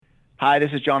Hi,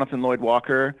 this is Jonathan Lloyd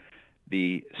Walker,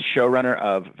 the showrunner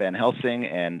of Van Helsing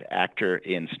and actor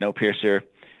in Snowpiercer.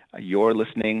 You're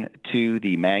listening to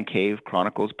the Man Cave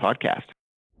Chronicles podcast.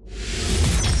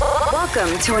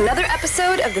 Welcome to another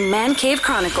episode of the Man Cave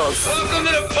Chronicles. Welcome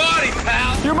to the party,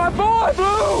 pal! You're my boy,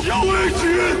 Blue! Yo,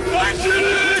 Adrian!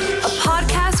 A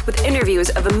podcast with interviews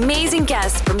of amazing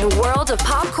guests from the world of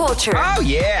pop culture. Oh,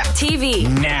 yeah! TV.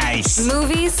 Nice!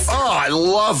 Movies. Oh, I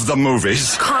love the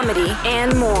movies! Comedy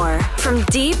and more. From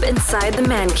deep inside the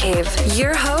Man Cave,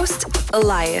 your host,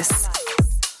 Elias.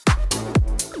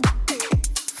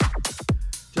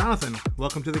 Jonathan,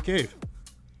 welcome to the cave.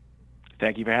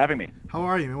 Thank you for having me. How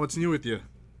are you, man? What's new with you?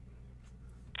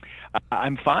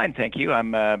 I'm fine, thank you.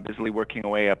 I'm busily working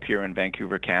away up here in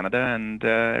Vancouver, Canada, and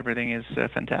everything is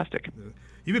fantastic.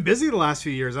 You've been busy the last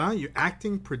few years, huh? You're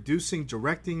acting, producing,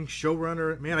 directing,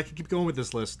 showrunner. Man, I can keep going with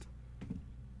this list.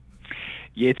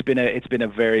 Yeah, it's been a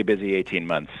very busy 18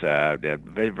 months.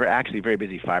 Actually, very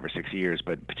busy 5 or 6 years,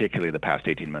 but particularly the past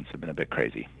 18 months have been a bit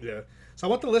crazy. Yeah. So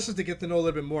I want the listeners to get to know a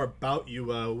little bit more about you.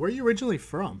 Where are you originally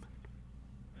from?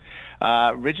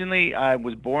 Originally, I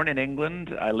was born in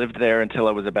England. I lived there until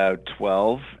I was about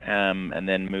 12, and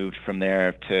then moved from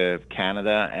there to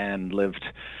Canada and lived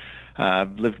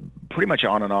pretty much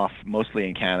on and off, mostly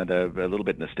in Canada, a little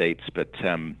bit in the States, but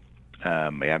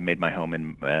I've made my home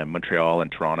in Montreal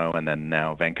and Toronto, and then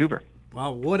now Vancouver.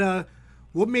 Wow,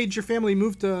 what made your family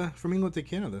move from England to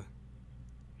Canada?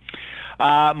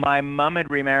 My mom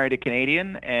had remarried a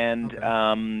Canadian, and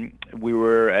Okay. We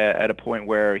were at a point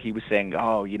where he was saying,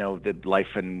 "Oh, the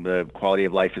life and the quality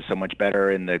of life is so much better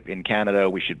in Canada.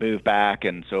 We should move back."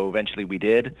 And so eventually we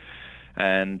did,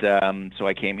 and so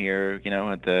I came here,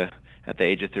 at the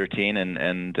age of 13,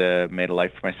 and made a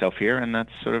life for myself here, and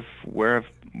that's sort of where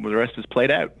the rest has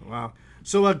played out. Wow.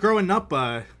 So growing up,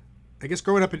 I guess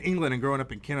growing up in England and growing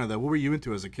up in Canada, what were you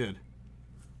into as a kid?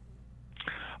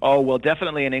 Oh, well,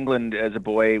 definitely in England as a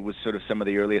boy was sort of some of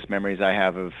the earliest memories I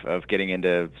have of getting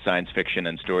into science fiction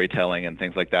and storytelling and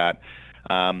things like that.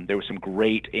 There were some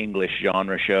great English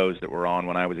genre shows that were on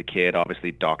when I was a kid,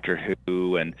 obviously Doctor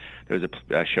Who, and there was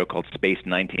a show called Space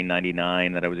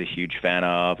 1999 that I was a huge fan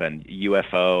of, and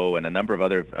UFO, and a number of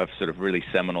other sort of really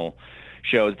seminal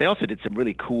shows. They also did some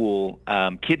really cool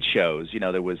kids shows.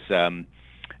 There was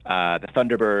the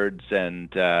Thunderbirds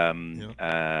and a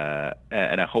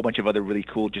whole bunch of other really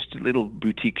cool, just little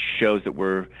boutique shows that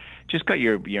were just got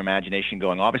your imagination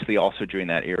going. Obviously, also during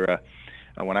that era,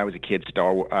 when I was a kid,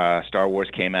 Star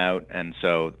Wars came out, and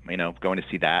so going to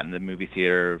see that in the movie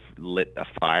theater lit a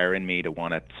fire in me to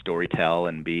want to storytell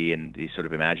and be in these sort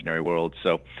of imaginary worlds.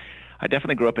 So I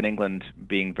definitely grew up in England,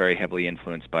 being very heavily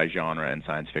influenced by genre and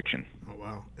science fiction. Oh,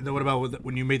 wow. And then what about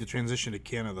when you made the transition to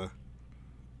Canada?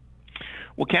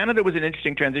 Well, Canada was an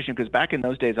interesting transition because back in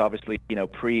those days, obviously,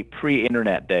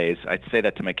 pre-internet days, I'd say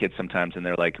that to my kids sometimes, and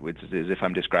they're like, it's as if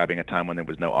I'm describing a time when there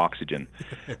was no oxygen.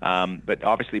 But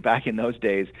obviously, back in those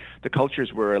days, the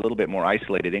cultures were a little bit more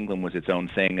isolated. England was its own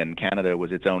thing, and Canada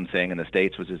was its own thing, and the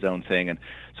States was its own thing. And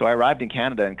so I arrived in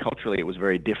Canada, and culturally, it was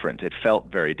very different. It felt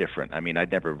very different. I mean,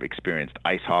 I'd never experienced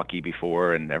ice hockey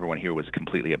before, and everyone here was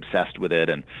completely obsessed with it,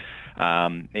 and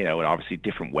and obviously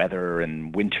different weather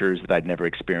and winters that I'd never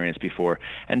experienced before,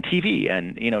 and TV.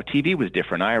 And, TV was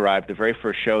different. I arrived, the very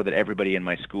first show that everybody in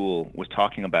my school was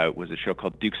talking about was a show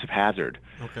called Dukes of Hazzard.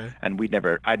 Okay. And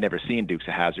I'd never seen Dukes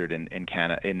of Hazzard in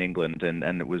Canada, in England.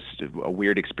 And it was a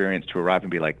weird experience to arrive and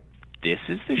be like, this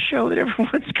is the show that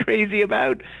everyone's crazy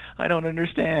about? I don't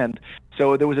understand.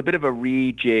 So there was a bit of a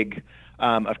rejig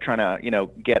of trying to,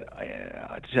 get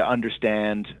to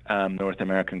understand North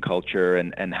American culture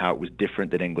and how it was different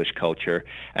than English culture.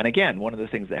 And again, one of the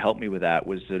things that helped me with that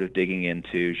was sort of digging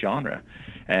into genre.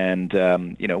 And,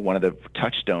 one of the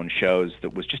touchstone shows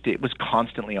that it was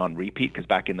constantly on repeat, because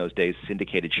back in those days,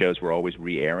 syndicated shows were always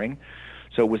re-airing.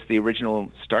 So it was the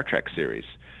original Star Trek series.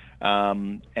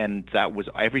 And that was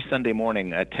every Sunday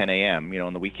morning at 10 a.m.,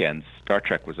 on the weekends, Star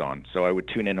Trek was on. So I would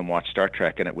tune in and watch Star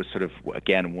Trek, and it was sort of,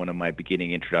 again, one of my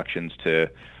beginning introductions to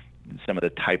some of the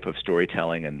type of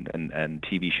storytelling and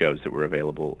TV shows that were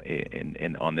available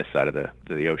in on this side of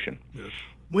the ocean.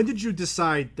 When did you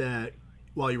decide that,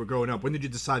 while you were growing up, when did you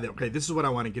decide that, okay, this is what I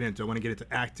want to get into? I want to get into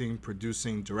acting,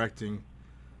 producing, directing.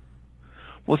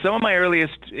 Well, some of my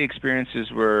earliest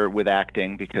experiences were with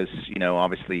acting because,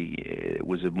 obviously it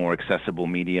was a more accessible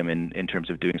medium in terms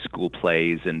of doing school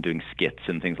plays and doing skits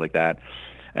and things like that.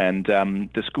 And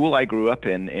the school I grew up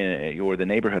in, or the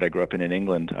neighborhood I grew up in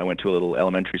England, I went to a little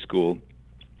elementary school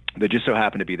that just so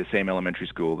happened to be the same elementary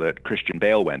school that Christian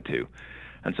Bale went to.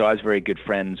 And so I was very good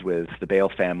friends with the Bale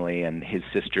family, and his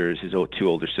sisters, two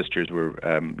older sisters were,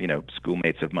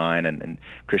 schoolmates of mine, and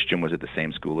Christian was at the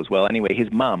same school as well. Anyway,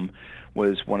 his mom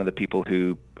was one of the people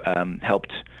who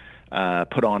helped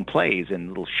put on plays and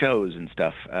little shows and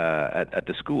stuff at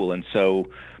the school. And so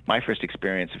my first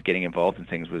experience of getting involved in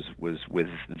things was with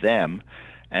them.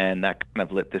 And that kind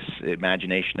of lit this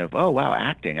imagination of, oh, wow,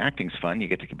 acting's fun. You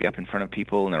get to be up in front of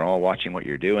people, and they're all watching what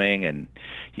you're doing, and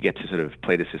you get to sort of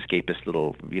play this escapist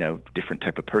little, different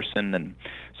type of person. And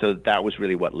so that was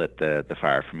really what lit the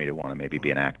fire for me to want to maybe be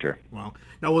an actor. Wow.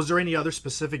 Now, was there any other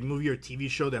specific movie or TV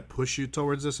show that pushed you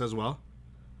towards this as well?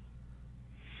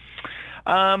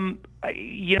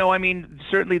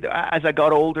 Certainly as I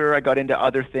got older, I got into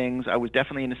other things. I was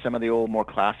definitely into some of the old, more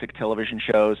classic television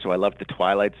shows. So I loved The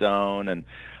Twilight Zone, and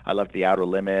I loved The Outer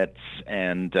Limits,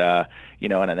 and then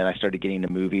I started getting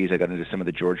into movies. I got into some of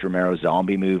the George Romero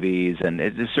zombie movies, and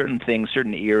there's certain things,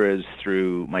 certain eras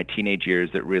through my teenage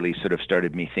years that really sort of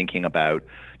started me thinking about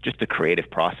just the creative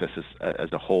process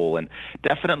as a whole. And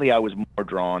definitely I was more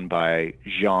drawn by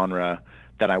genre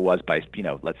than I was by,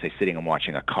 let's say sitting and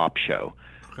watching a cop show.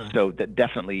 Okay. So that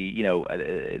definitely,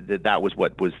 that was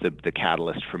what was the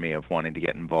catalyst for me of wanting to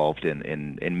get involved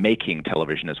in making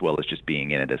television as well as just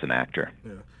being in it as an actor.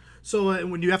 Yeah. So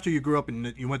after you grew up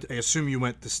and I assume you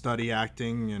went to study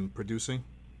acting and producing?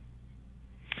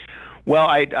 Well,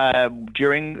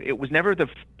 it was never the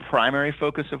primary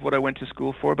focus of what I went to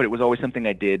school for, but it was always something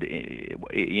I did,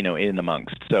 in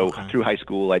amongst. So Through high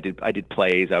school, I did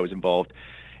plays. I was involved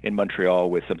in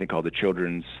Montreal with something called the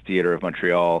Children's Theatre of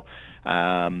Montreal,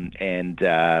 and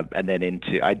then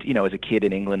as a kid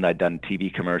in England, I'd done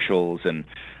TV commercials and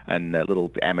a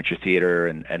little amateur theater,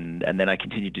 and then I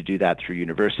continued to do that through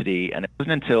university. And it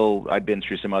wasn't until I'd been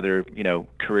through some other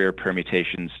career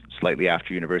permutations slightly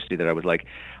after university that I was like,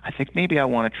 I think maybe I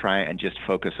want to try and just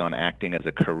focus on acting as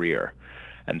a career.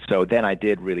 And so then I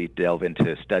did really delve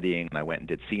into studying, and I went and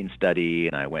did scene study,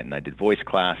 and I went and I did voice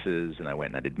classes, and I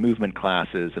went and I did movement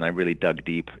classes, and I really dug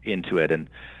deep into it, and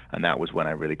that was when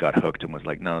I really got hooked and was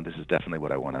like, no, this is definitely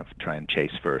what I want to try and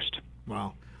chase first.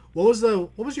 Wow. What was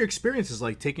your experiences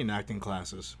like taking acting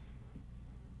classes?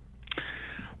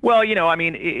 Well,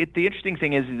 the interesting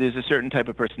thing is there's a certain type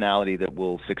of personality that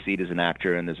will succeed as an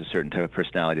actor, and there's a certain type of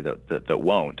personality that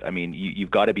won't. I mean,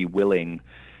 you've got to be willing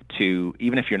to,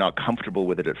 even if you're not comfortable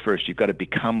with it at first, you've got to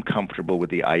become comfortable with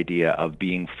the idea of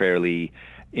being fairly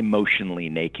emotionally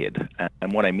naked.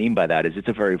 And what I mean by that is it's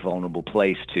a very vulnerable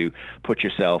place to put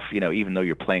yourself, even though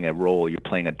you're playing a role, you're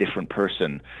playing a different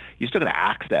person, you still got to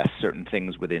access certain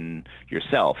things within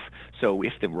yourself. So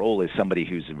if the role is somebody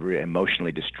who's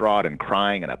emotionally distraught and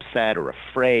crying and upset or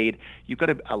afraid, you've got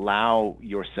to allow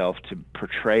yourself to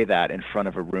portray that in front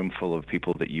of a room full of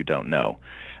people that you don't know.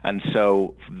 And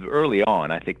so early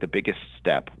on, I think the biggest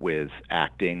step with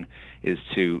acting is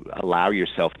to allow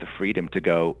yourself the freedom to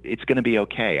go, it's going to be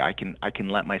okay. I can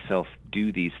let myself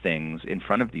do these things in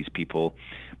front of these people,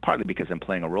 partly because I'm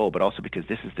playing a role, but also because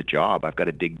this is the job. I've got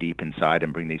to dig deep inside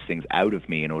and bring these things out of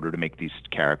me in order to make these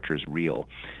characters real.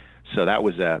 So that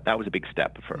was a big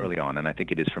step for early on, and I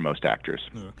think it is for most actors.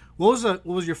 Yeah. What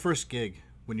was your first gig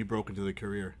when you broke into the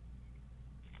career?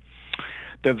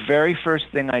 The very first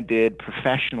thing I did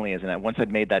professionally, once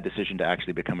I'd made that decision to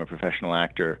actually become a professional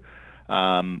actor,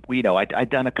 I'd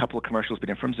done a couple of commercials, but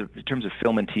in terms of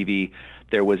film and TV,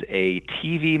 there was a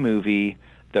TV movie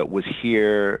that was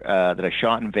here that I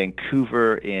shot in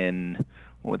Vancouver in,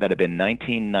 what would that have been,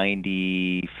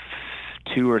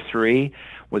 1992 or 3,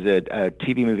 was a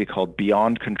TV movie called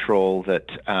Beyond Control that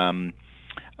I'm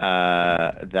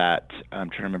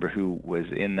trying to remember who was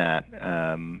in that.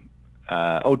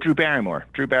 Drew Barrymore.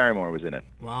 Drew Barrymore was in it.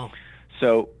 Wow.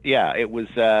 So yeah, it was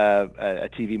a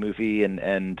TV movie,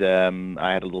 and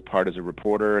I had a little part as a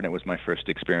reporter, and it was my first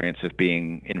experience of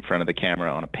being in front of the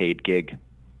camera on a paid gig.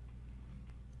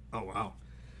 Oh wow!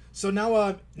 So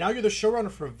now you're the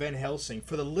showrunner for Van Helsing.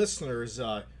 For the listeners,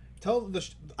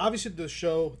 obviously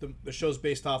the show's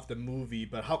based off the movie,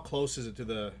 but how close is it to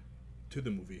the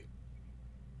movie?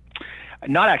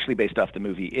 Not actually based off the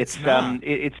movie. It's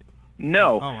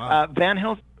no. Oh, wow.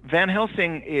 Van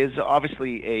Helsing is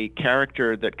obviously a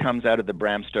character that comes out of the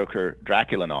Bram Stoker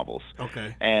Dracula novels.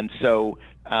 Okay. And so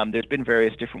there's been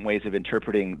various different ways of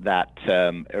interpreting that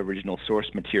original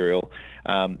source material.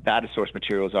 That source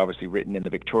material is obviously written in the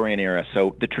Victorian era.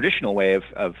 So the traditional way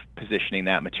of positioning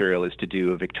that material is to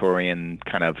do a Victorian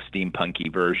kind of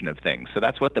steampunky version of things. So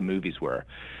that's what the movies were.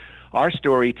 Our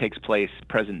story takes place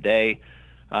present day,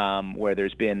 where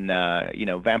there's been,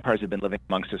 vampires have been living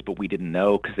amongst us, but we didn't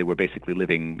know because they were basically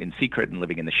living in secret and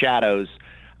living in the shadows.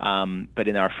 But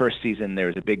in our first season,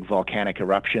 there's a big volcanic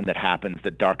eruption that happens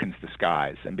that darkens the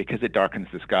skies. And because it darkens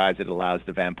the skies, it allows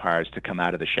the vampires to come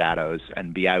out of the shadows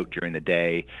and be out during the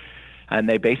day. And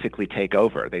they basically take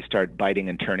over. They start biting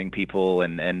and turning people,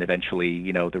 and eventually,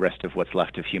 you know, the rest of what's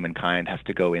left of humankind has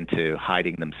to go into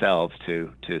hiding themselves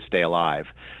to stay alive.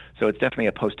 So it's definitely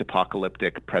a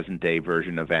post-apocalyptic, present-day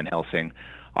version of Van Helsing.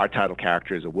 Our title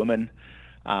character is a woman.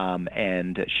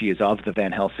 And she is of the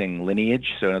Van Helsing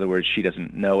lineage. So in other words, she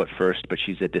doesn't know at first, but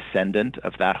she's a descendant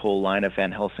of that whole line of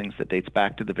Van Helsings that dates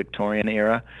back to the Victorian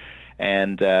era.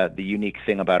 And the unique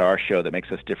thing about our show that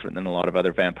makes us different than a lot of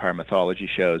other vampire mythology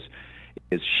shows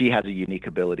is she has a unique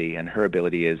ability, and her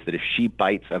ability is that if she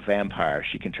bites a vampire,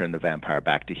 she can turn the vampire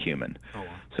back to human. Oh, wow.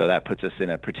 So that puts us in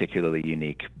a particularly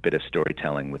unique bit of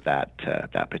storytelling with that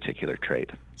particular trait.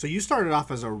 So you started off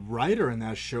as a writer in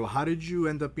that show. How did you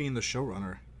end up being the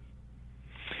showrunner?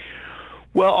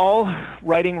 Well, all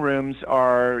writing rooms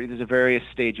there's a various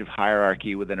stage of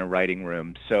hierarchy within a writing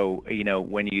room. So, you know,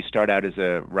 when you start out as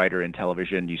a writer in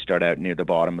television, you start out near the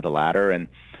bottom of the ladder, and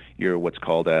you're what's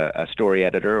called a story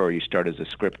editor, or you start as a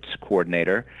script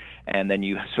coordinator, and then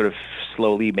you sort of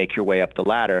slowly make your way up the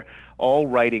ladder. All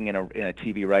writing in a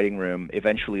TV writing room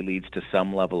eventually leads to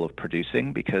some level of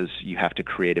producing, because you have to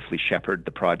creatively shepherd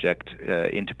the project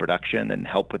into production and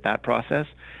help with that process.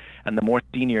 And the more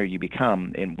senior you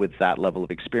become with that level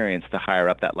of experience, the higher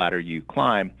up that ladder you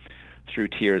climb through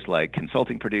tiers like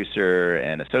consulting producer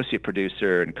and associate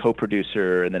producer and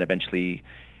co-producer, and then eventually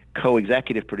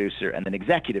co-executive producer, and then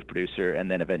executive producer, and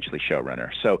then eventually showrunner.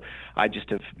 So I just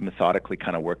have methodically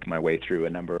kind of worked my way through a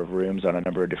number of rooms on a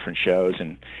number of different shows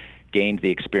and gained the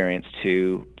experience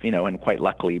to, you know, and quite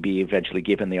luckily be eventually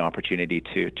given the opportunity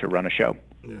to run a show.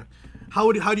 Yeah.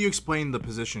 How do you explain the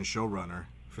position showrunner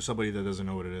for somebody that doesn't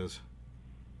know what it is?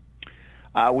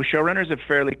 Well, showrunner is a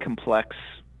fairly complex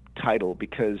title,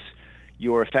 because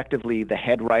you're effectively the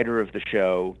head writer of the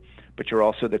show, but you're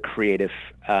also the creative,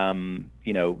 you're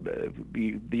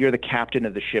the captain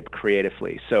of the ship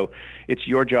creatively. So it's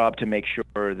your job to make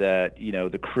sure that, you know,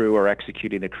 the crew are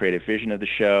executing the creative vision of the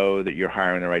show, that you're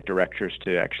hiring the right directors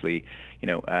to actually,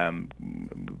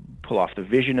 pull off the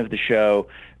vision of the show,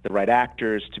 the right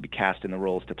actors to be cast in the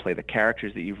roles to play the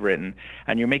characters that you've written,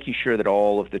 and you're making sure that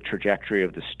all of the trajectory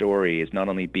of the story is not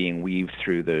only being weaved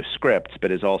through the scripts,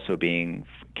 but is also being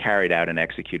carried out and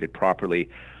executed properly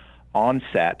on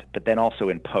set, but then also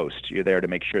in post. You're there to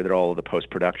make sure that all of the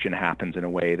post-production happens in a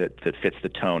way that fits the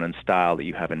tone and style that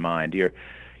you have in mind. You're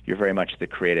very much the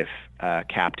creative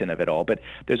captain of it all. But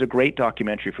there's a great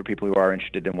documentary for people who are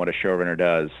interested in what a showrunner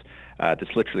does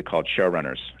that's literally called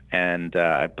Showrunners. And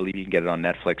I believe you can get it on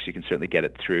Netflix. You can certainly get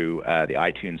it through the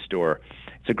iTunes store.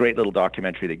 It's a great little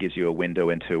documentary that gives you a window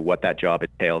into what that job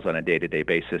entails on a day-to-day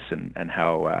basis and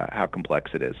how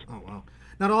complex it is. Oh, wow.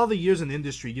 Now, all the years in the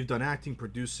industry, you've done acting,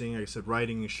 producing, like I said,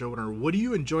 writing, and showrunner. What do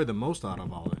you enjoy the most out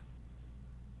of all of it?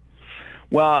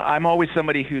 Well, I'm always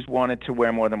somebody who's wanted to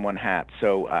wear more than one hat.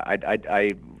 So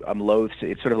I'm loath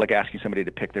to. It's sort of like asking somebody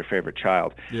to pick their favorite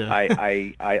child. Yeah.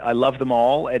 I love them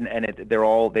all, and they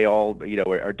all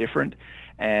are different.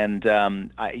 And a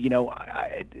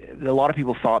lot of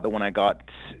people thought that when I got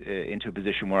into a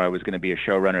position where I was going to be a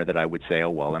showrunner, that I would say,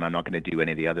 oh well, and I'm not going to do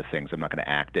any of the other things. I'm not going to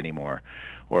act anymore,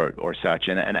 or such.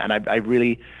 And I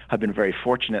really have been very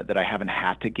fortunate that I haven't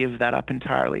had to give that up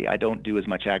entirely. I don't do as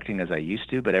much acting as I used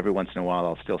to, but every once in a while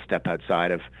I'll still step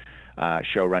outside of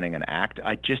show running and act.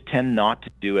 I just tend not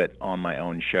to do it on my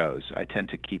own shows. I tend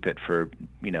to keep it for,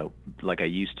 like I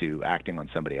used to, acting on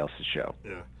somebody else's show.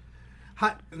 Yeah.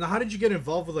 How did you get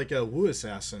involved with Woo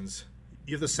Assassins?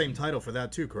 You have the same title for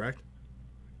that too, correct?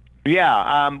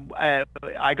 Yeah,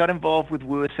 I got involved with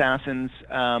Woo Assassins.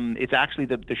 It's actually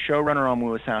the showrunner on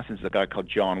Woo Assassins is a guy called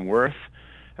John Worth,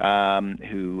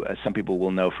 who some people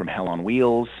will know from Hell on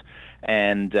Wheels.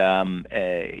 And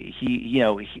he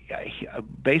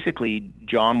basically,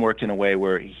 John worked in a way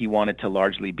where he wanted to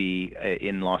largely be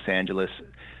in Los Angeles.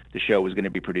 The show was going to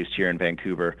be produced here in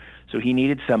Vancouver. So he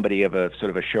needed somebody of a sort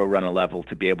of a showrunner level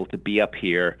to be able to be up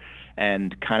here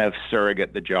and kind of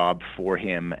surrogate the job for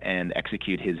him and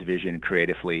execute his vision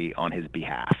creatively on his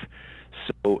behalf.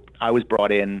 So I was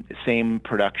brought in, same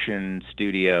production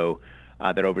studio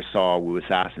that oversaw Woo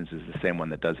Assassins is the same one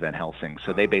that does Van Helsing.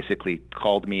 So they basically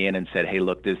called me in and said, hey,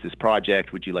 look, there's this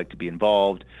project. Would you like to be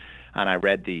involved? And I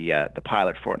read the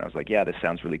pilot for it, and I was like, yeah, this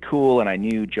sounds really cool. And I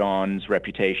knew John's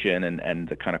reputation and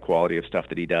the kind of quality of stuff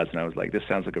that he does. And I was like, this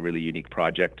sounds like a really unique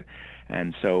project.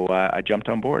 And so I jumped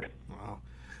on board. Wow.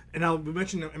 And now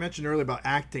I mentioned earlier about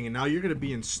acting, and now you're going to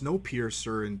be in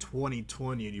Snowpiercer in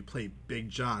 2020, and you play Big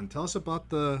John. Tell us about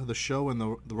the show and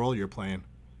the role you're playing.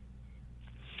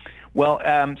 Well,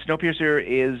 Snowpiercer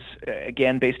is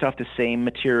again based off the same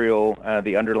material,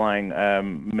 the underlying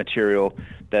material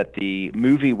that the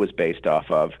movie was based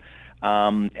off of,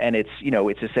 and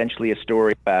it's essentially a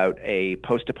story about a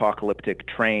post-apocalyptic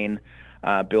train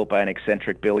built by an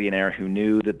eccentric billionaire who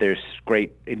knew that this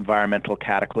great environmental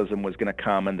cataclysm was going to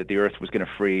come and that the Earth was going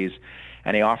to freeze.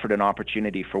 And he offered an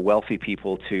opportunity for wealthy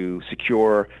people to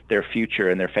secure their future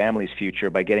and their family's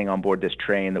future by getting on board this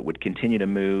train that would continue to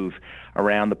move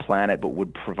around the planet, but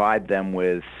would provide them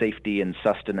with safety and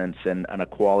sustenance and a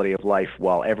quality of life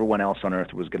while everyone else on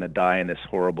Earth was going to die in this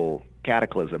horrible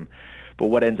cataclysm. But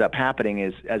what ends up happening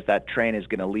is, as that train is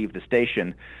going to leave the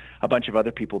station, a bunch of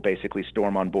other people basically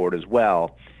storm on board as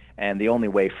well. And the only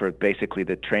way for basically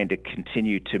the train to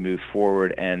continue to move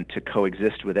forward and to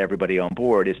coexist with everybody on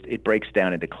board is it breaks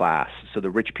down into class. So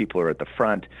the rich people are at the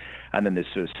front, and then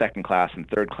there's sort of second class and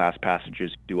third class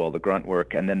passengers who do all the grunt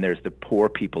work, and then there's the poor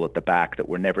people at the back that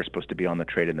were never supposed to be on the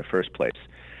train in the first place,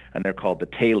 and they're called the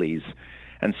tailies.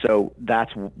 And so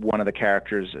that's one of the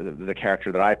characters. The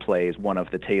character that I play is one of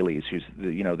the tailies, who's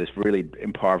this really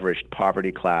impoverished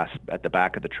poverty class at the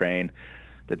back of the train,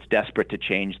 that's desperate to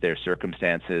change their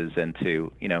circumstances and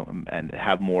to and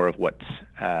have more of what's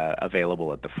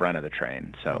available at the front of the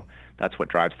train. So that's what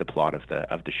drives the plot of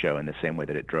the show in the same way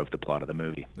that it drove the plot of the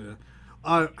movie.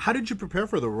 Yeah. How did you prepare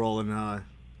for the role, and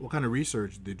what kind of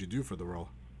research did you do for the role?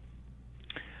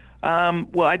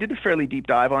 Well, I did a fairly deep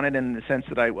dive on it in the sense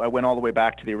that I went all the way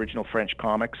back to the original French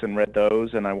comics and read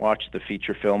those, and I watched the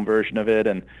feature film version of it,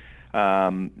 and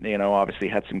obviously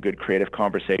had some good creative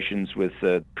conversations with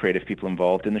the creative people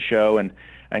involved in the show, and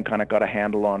kind of got a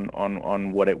handle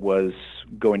on what it was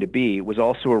going to be. It was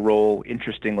also a role,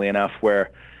 interestingly enough,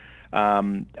 where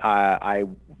I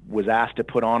was asked to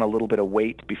put on a little bit of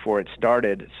weight before it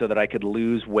started so that I could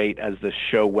lose weight as the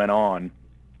show went on.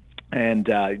 And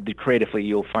creatively,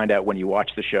 you'll find out when you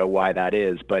watch the show why that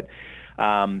is. But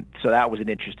so that was an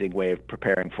interesting way of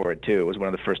preparing for it, too. It was one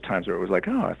of the first times where it was like,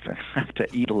 I have to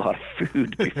eat a lot of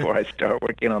food before I start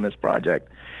working on this project.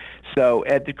 So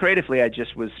creatively, I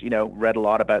just was, read a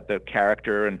lot about the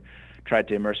character and tried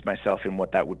to immerse myself in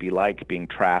what that would be like, being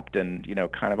trapped and,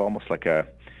 kind of almost like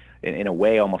in a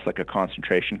way, almost like a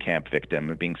concentration camp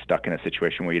victim, being stuck in a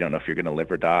situation where you don't know if you're going to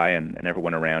live or die, and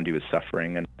everyone around you is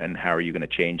suffering, and how are you going to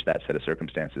change that set of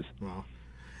circumstances? Wow.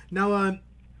 Now,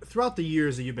 throughout the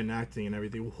years that you've been acting and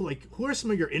everything, who are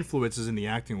some of your influences in the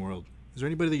acting world? Is there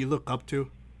anybody that you look up to?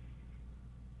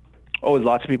 Oh, there's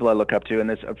lots of people I look up to,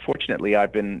 and unfortunately,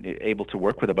 I've been able to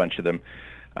work with a bunch of them.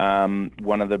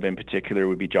 One of them in particular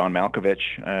would be John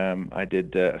Malkovich. I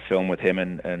did a film with him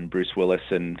and Bruce Willis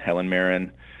and Helen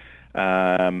Mirren,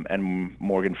 and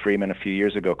Morgan Freeman a few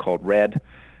years ago called Red.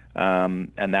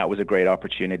 And that was a great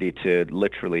opportunity to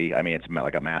literally, it's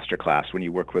like a master class when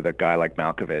you work with a guy like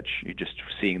Malkovich. You're just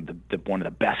seeing one of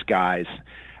the best guys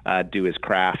do his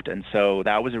craft. And so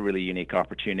that was a really unique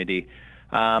opportunity.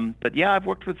 But yeah, I've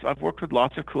worked with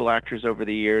lots of cool actors over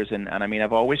the years, and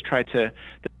I've always tried to.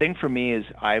 The thing for me is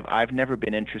I've never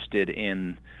been interested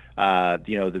in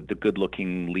the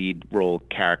good-looking lead role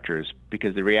characters,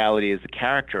 because the reality is the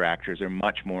character actors are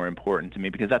much more important to me,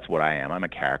 because that's what I am. I'm a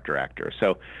character actor.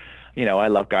 So, I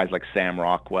love guys like Sam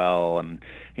Rockwell, and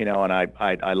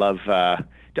I love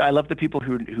the people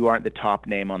who aren't the top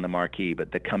name on the marquee,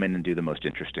 but that come in and do the most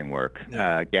interesting work.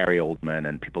 Yeah. Gary Oldman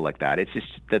and people like that. It's just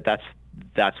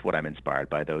that's what I'm inspired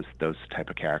by, those type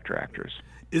of character actors.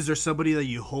 Is there somebody that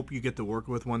you hope you get to work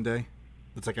with one day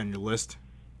that's like on your list?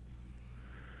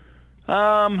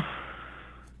 Well,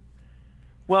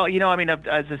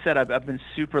 as I said, I've been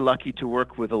super lucky to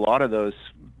work with a lot of those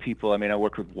people. I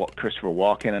worked with Christopher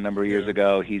Walken a number of years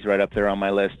ago. He's right up there on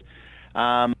my list.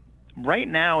 Right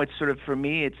now, it's sort of, for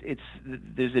me, it's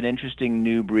there's an interesting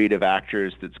new breed of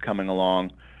actors that's coming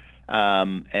along.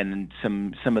 And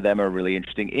some of them are really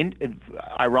interesting.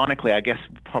 Ironically, I guess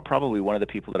probably one of the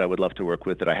people that I would love to work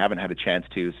with that I haven't had a chance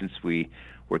to since we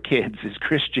were kids is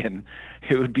Christian.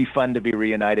 It would be fun to be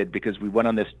reunited, because we went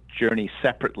on this journey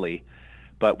separately,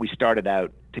 but we started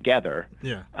out together.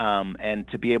 Yeah. And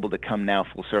to be able to come now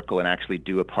full circle and actually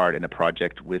do a part in a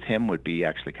project with him would be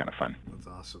actually kind of fun. That's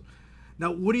awesome.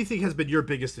 Now, what do you think has been your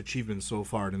biggest achievement so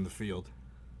far in the field?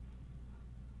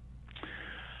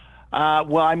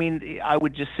 Well, I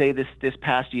would just say this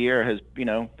past year has,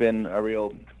 been a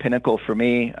real pinnacle for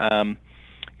me,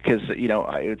 because,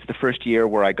 it's the first year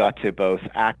where I got to both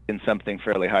act in something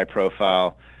fairly high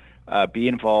profile, be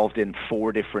involved in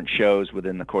 4 different shows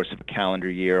within the course of a calendar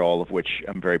year, all of which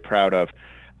I'm very proud of,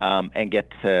 and get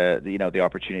to, the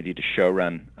opportunity to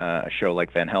showrun a show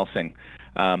like Van Helsing.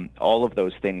 All of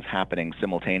those things happening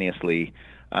simultaneously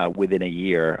within a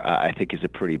year, I think is a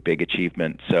pretty big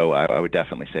achievement. So I would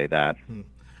definitely say that.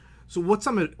 So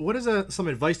what is some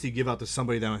advice do you give out to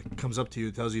somebody that comes up to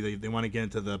you, tells you they want to get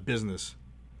into the business?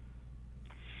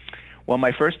 Well,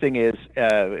 my first thing is,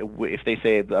 if they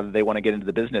say they want to get into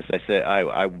the business,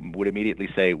 I would immediately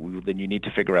say, well, then you need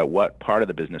to figure out what part of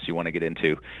the business you want to get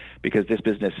into, because this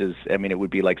business is, it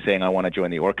would be like saying I want to join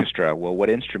the orchestra. Well,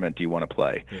 what instrument do you want to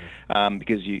play? Yeah.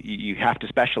 Because you have to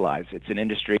specialize. It's an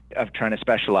industry of trying to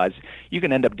specialize. You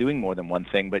can end up doing more than one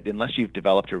thing, but unless you've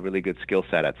developed a really good skill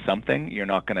set at something, you're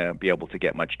not going to be able to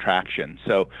get much traction.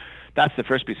 So that's the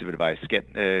first piece of advice.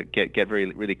 Get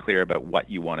very really clear about what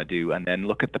you want to do, and then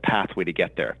look at the pathway to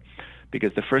get there.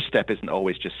 Because the first step isn't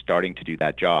always just starting to do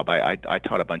that job. I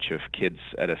taught a bunch of kids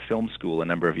at a film school a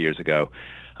number of years ago,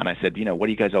 and I said, what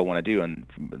do you guys all want to do? And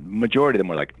the majority of them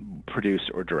were like, produce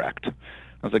or direct.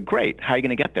 I was like, great, how are you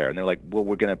going to get there? And they're like, well,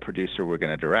 we're going to produce or we're going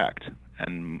to direct.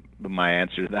 And my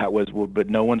answer to that was, well, but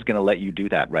no one's going to let you do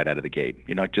that right out of the gate.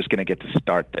 You're not just going to get to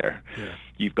start there. Yeah.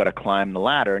 You've got to climb the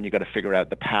ladder, and you've got to figure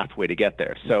out the pathway to get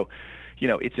there. So,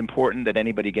 it's important that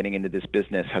anybody getting into this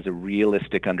business has a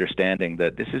realistic understanding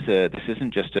that this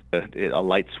isn't just a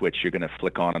light switch you're going to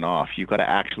flick on and off. You've got to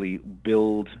actually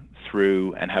build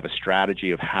through and have a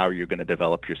strategy of how you're going to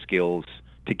develop your skills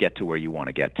to get to where you want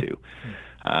to get to.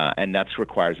 And that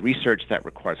requires research, that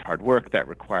requires hard work, that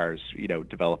requires,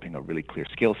 developing a really clear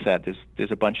skill set.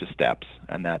 There's a bunch of steps,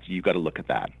 and you've got to look at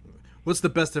that. What's the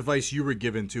best advice you were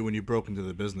given to when you broke into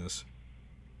the business?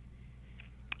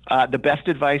 The best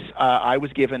advice I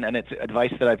was given, and it's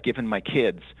advice that I've given my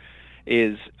kids,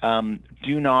 is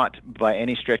do not, by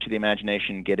any stretch of the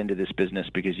imagination, get into this business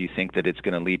because you think that it's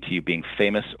going to lead to you being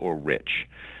famous or rich.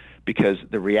 Because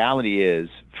the reality is,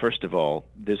 first of all,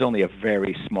 there's only a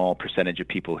very small percentage of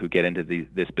people who get into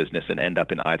this business and end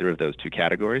up in either of those two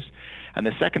categories. And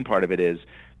the second part of it is,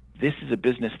 this is a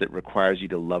business that requires you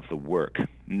to love the work,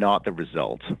 not the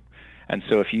result. And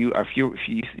so if you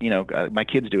my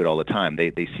kids do it all the time.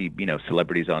 They see,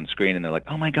 celebrities on screen, and they're like,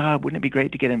 oh my God, wouldn't it be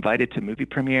great to get invited to movie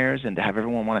premieres and to have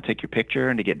everyone want to take your picture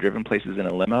and to get driven places in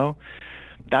a limo?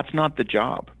 That's not the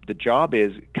job. The job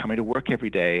is coming to work every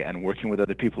day and working with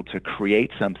other people to create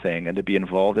something and to be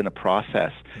involved in a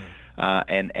process.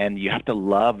 And you have to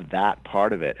love that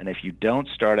part of it. And if you don't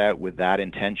start out with that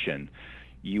intention,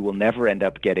 you will never end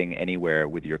up getting anywhere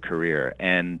with your career.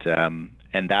 And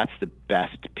that's the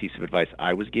best piece of advice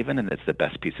I was given, and it's the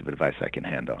best piece of advice I can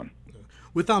hand on.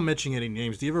 Without mentioning any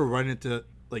names, do you ever run into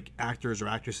like actors or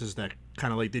actresses that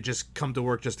kind of like they just come to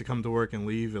work just to come to work and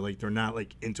leave, or like they're not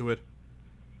like into it?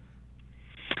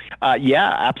 Yeah,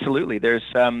 absolutely. There's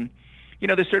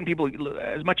certain people,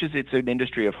 as much as it's an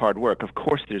industry of hard work, of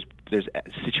course there's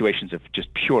situations of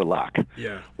just pure luck.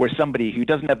 Yeah. Where somebody who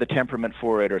doesn't have the temperament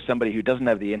for it, or somebody who doesn't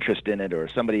have the interest in it, or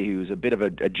somebody who's a bit of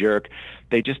a jerk,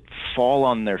 they just fall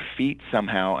on their feet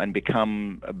somehow and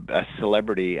become a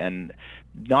celebrity, and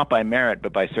not by merit,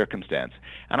 but by circumstance.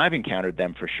 And I've encountered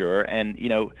them for sure. And,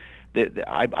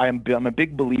 I'm a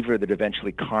big believer that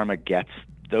eventually karma gets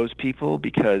those people,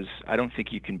 because I don't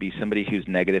think you can be somebody who's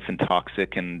negative and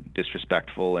toxic and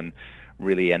disrespectful and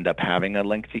really end up having a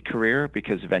lengthy career,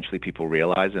 because eventually people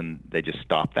realize and they just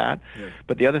stop that. Yeah.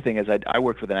 But the other thing is, I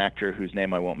worked with an actor whose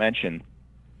name I won't mention,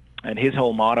 and his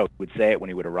whole motto, would say it when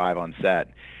he would arrive on set,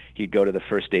 he'd go to the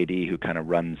first AD who kind of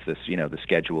runs this, the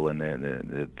schedule and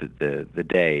the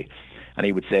day, and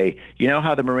he would say,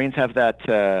 how the Marines have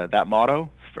that motto,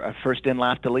 first in,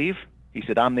 last to leave? He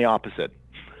said, I'm the opposite.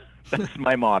 That's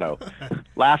my motto.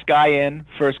 Last guy in,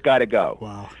 first guy to go.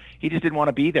 Wow. He just didn't want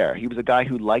to be there. He was a guy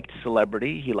who liked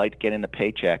celebrity. He liked getting the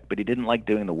paycheck, but he didn't like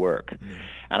doing the work.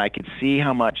 And I could see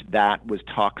how much that was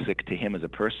toxic to him as a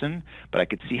person, but I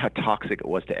could see how toxic it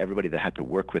was to everybody that had to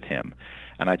work with him.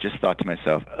 And I just thought to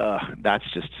myself,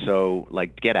 that's just so,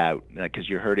 get out, because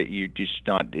you heard it.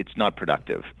 It's not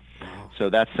productive. Wow. So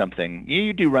that's something.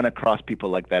 You do run across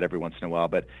people like that every once in a while,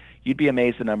 but you'd be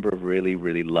amazed the number of really,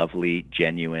 really lovely,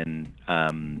 genuine,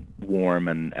 warm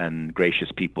and gracious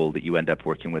people that you end up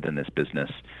working with in this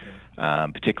business,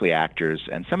 particularly actors.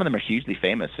 And some of them are hugely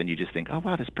famous, and you just think, oh,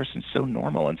 wow, this person's so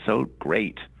normal and so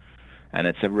great. And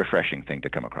it's a refreshing thing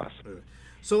to come across.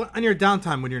 So on your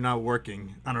downtime when you're not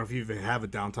working, I don't know if you even have a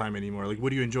downtime anymore, what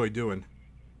do you enjoy doing?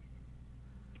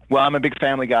 Well, I'm a big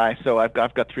family guy, so I've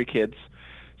got 3 kids.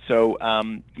 So,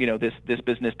 this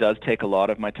business does take a lot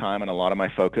of my time and a lot of my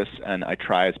focus, and I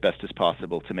try as best as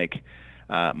possible to make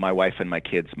my wife and my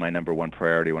kids my number one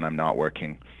priority when I'm not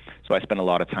working. So I spend a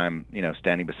lot of time,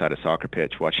 standing beside a soccer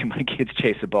pitch, watching my kids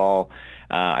chase a ball.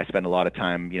 I spend a lot of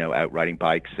time, out riding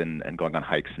bikes and going on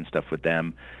hikes and stuff with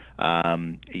them.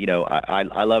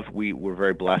 I love, we're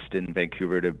very blessed in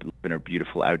Vancouver to live in a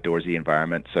beautiful outdoorsy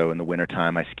environment. So in the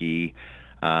wintertime, I ski.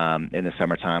 In the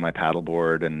summertime, I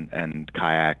paddleboard and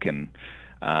kayak and,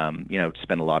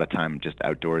 spend a lot of time just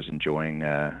outdoors enjoying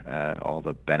all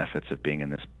the benefits of being in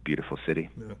this beautiful city.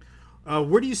 Yeah.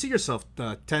 Where do you see yourself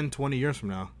 10, 20 years from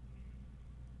now?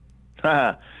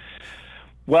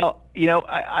 Well,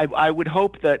 I would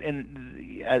hope that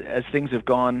as things have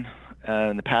gone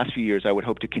in the past few years, I would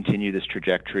hope to continue this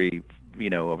trajectory.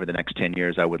 Over the next 10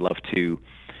 years, I would love to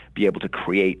be able to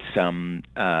create some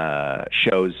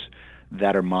shows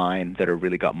that are mine, that are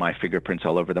really got my fingerprints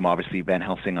all over them. Obviously, Van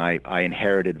Helsing, I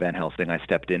inherited Van Helsing. I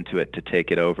stepped into it to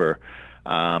take it over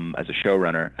as a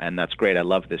showrunner, and that's great. I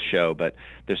love this show, but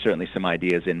there's certainly some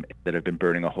ideas that have been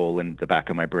burning a hole in the back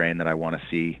of my brain that I want to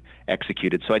see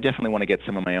executed. So I definitely want to get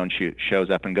some of my own shows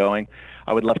up and going.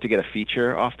 I would love to get a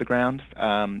feature off the ground,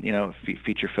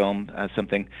 feature film,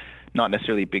 something not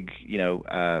necessarily big,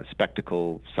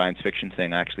 spectacle science fiction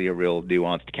thing, actually a real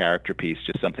nuanced character piece,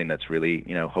 just something that's really,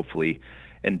 hopefully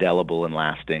indelible and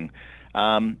lasting.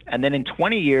 And then in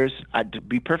 20 years, to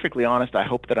be perfectly honest, I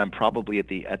hope that I'm probably at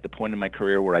the point in my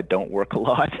career where I don't work a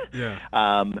lot,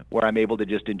 where I'm able to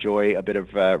just enjoy a bit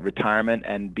of retirement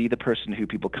and be the person who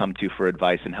people come to for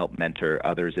advice and help mentor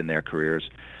others in their careers.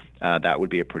 That would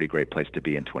be a pretty great place to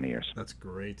be in 20 years. That's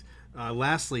great.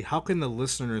 Lastly, how can the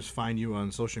listeners find you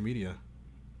on social media?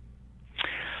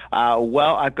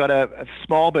 Well, I've got a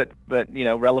small but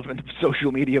relevant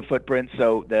social media footprint.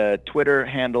 So the Twitter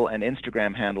handle and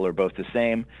Instagram handle are both the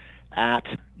same, at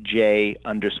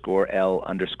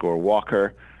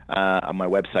J_L_Walker. On my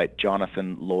website,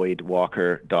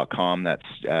 JonathanLloydWalker.com.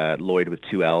 That's Lloyd with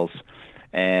 2 L's.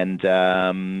 And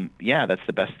that's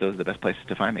the best. Those are the best places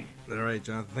to find me. All right,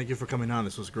 Jonathan. Thank you for coming on.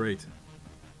 This was great.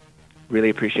 Really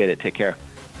appreciate it. Take care.